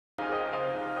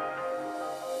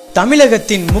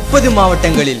தமிழகத்தின் 30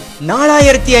 மாவட்டங்களில்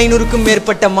 4500க்கும்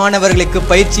மேற்பட்ட மாணவர்களுக்கு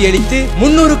பயிற்சி அளித்து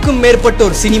 300க்கும்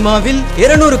மேற்பட்டோர் சினிமாவில்,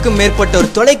 200க்கும் மேற்பட்டோர்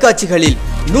தொலைக்காட்சிகளில்,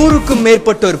 100க்கும்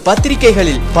மேற்பட்டோர்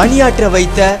பத்திரிகைகளில் பணியாற்ற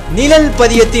வைத்த நிழல்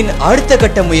பதியத்தின் அடுத்த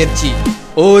கட்ட முயற்சி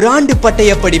ஓராண்டு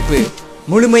பட்டய படிப்பு,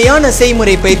 முழுமையான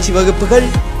செய்முறை பயிற்சி வகுப்புகள்,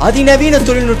 அதிநவீன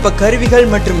தொழில்நுட்ப கருவிகள்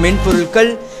மற்றும்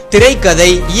மென்பொருட்கள், திரைக்கதை,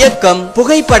 இயக்கம்,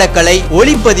 புகைப்படக்கலை,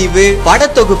 ஒளிப்பதிவு,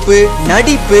 படத்தொகுப்பு,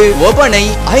 நடிப்பு, ஒபனை,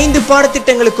 5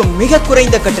 பாடத்திட்டங்களுக்கும் மிக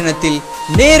குறைந்த கட்டணத்தில்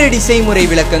நேரடி செய்முறை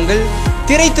விளக்கங்கள்,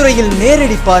 திரைத்துறையில்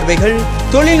நேரடி பார்வைகள்,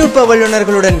 தொழில்நுட்ப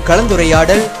வல்லுநர்களுடன்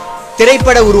கலந்துரையாடல்,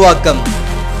 திரைப்பட உருவாக்கம்,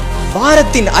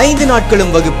 வாரத்தின் 5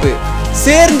 நாட்களும் வகுப்பு.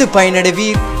 சேர்ந்து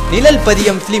பயனடைவீர். நிழல்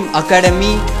பதியம் பிலிம் அகாடமி,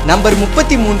 நம்பர்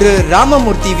 33,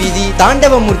 ராமமூர்த்தி வீதி,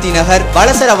 தாண்டவமூர்த்தி நகர்,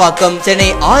 வலசரவாக்கம், சென்னை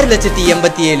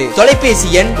 6,87,000. தொலைபேசி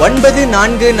எண்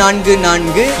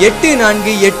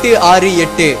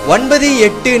 9444848668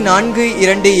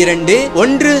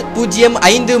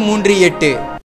 9842210538.